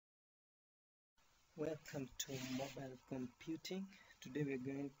Welcome to mobile computing. Today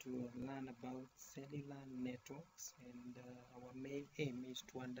we're going to learn about cellular networks, and our main aim is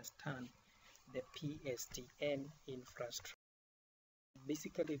to understand the PSTN infrastructure.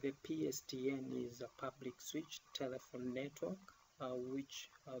 Basically, the PSTN is a public switch telephone network, which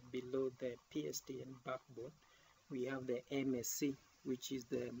below the PSTN backbone we have the MSC, which is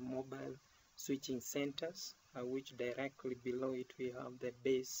the mobile switching centers, which directly below it we have the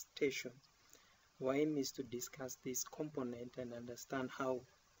base stations. Our aim is to discuss this component and understand how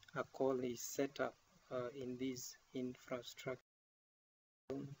a call is set up in this infrastructure.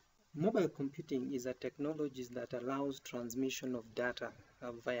 Mobile computing is a technology that allows transmission of data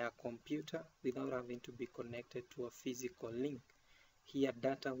via a computer without having to be connected to a physical link. Here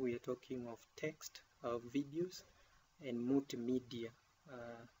data, we are talking of text, videos, and multimedia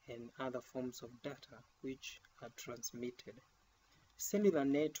and other forms of data which are transmitted. Cellular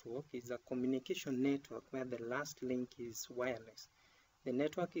network is a communication network where the last link is wireless. The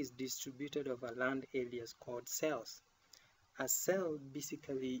network is distributed over land areas called cells. A cell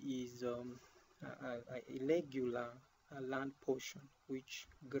basically is a irregular land portion, which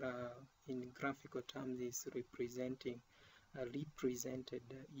in graphical terms is represented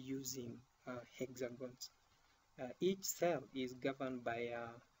using hexagons. Each cell is governed by a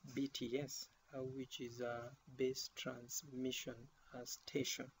BTS, which is a base transmission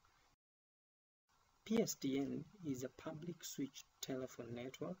station. PSTN is a public switch telephone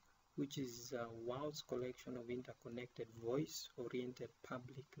network, which is a vast collection of interconnected voice-oriented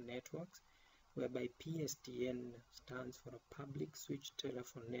public networks, whereby PSTN stands for a public switch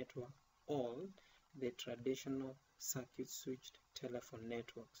telephone network, or the traditional circuit switched telephone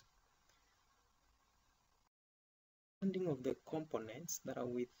networks. Understanding of the components that are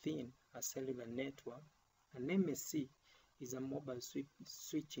within a cellular network, an MSC is a mobile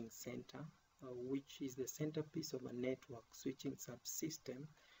switching center, which is the centerpiece of a network switching subsystem,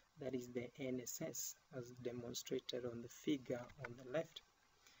 that is the NSS, as demonstrated on the figure on the left.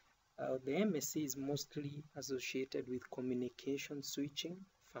 The MSC is mostly associated with communication switching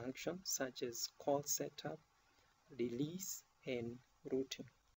functions such as call setup, release, and routing.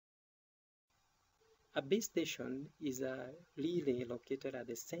 A base station is a relay located at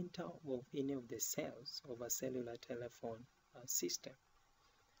the center of any of the cells of a cellular telephone system.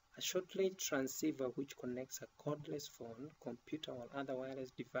 A short-range transceiver which connects a cordless phone, computer, or other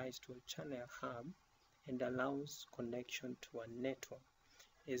wireless device to a channel hub and allows connection to a network.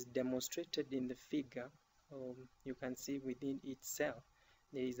 As demonstrated in the figure, you can see within each cell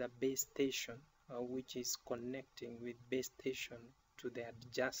there is a base station which is connecting with base station to the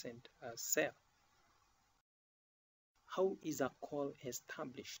adjacent cell. How is a call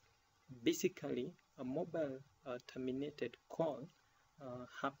established? Basically, a mobile terminated call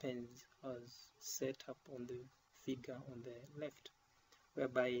happens as set up on the figure on the left,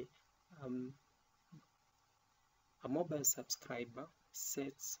 whereby a mobile subscriber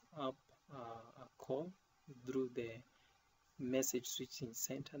sets up a call through the message switching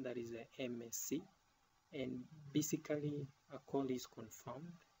center, that is the MSC, and basically a call is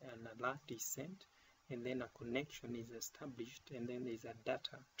confirmed, an alert is sent, and then a connection is established, and then there is a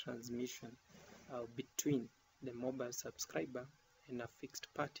data transmission between the mobile subscriber and a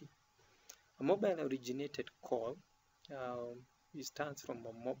fixed party. A mobile originated call it starts from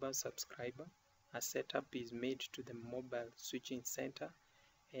a mobile subscriber. A setup is made to the mobile switching center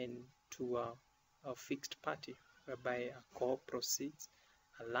and to a fixed party, whereby a call proceeds,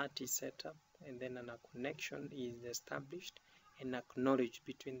 alert is set up, and then a connection is established and acknowledged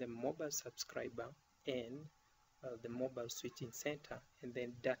between the mobile subscriber and the mobile switching center, and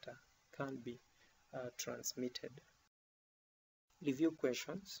then data can be transmitted. Review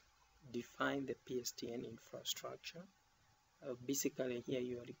questions. Define the PSTN infrastructure. Basically here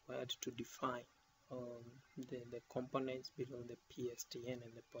you are required to define the components below the PSTN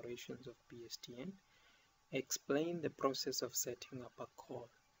and the operations of PSTN. Explain the process of setting up a call.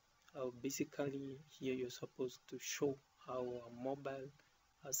 Basically here you're supposed to show how a mobile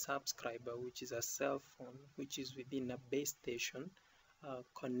subscriber, which is a cell phone which is within a base station,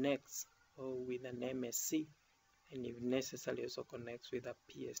 connects with an MSC, and if necessary also connects with a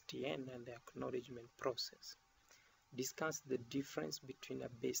PSTN and the acknowledgement process. Discuss the difference between a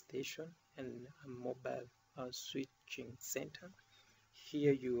base station and a mobile switching center.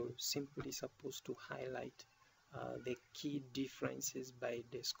 Here you're simply supposed to highlight the key differences by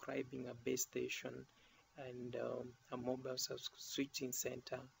describing a base station and a mobile switching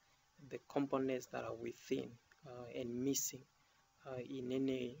center, the components that are within and missing in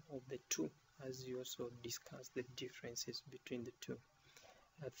any of the two, as you also discuss the differences between the two.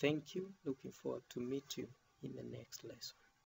 Thank you. Looking forward to meet you in the next lesson.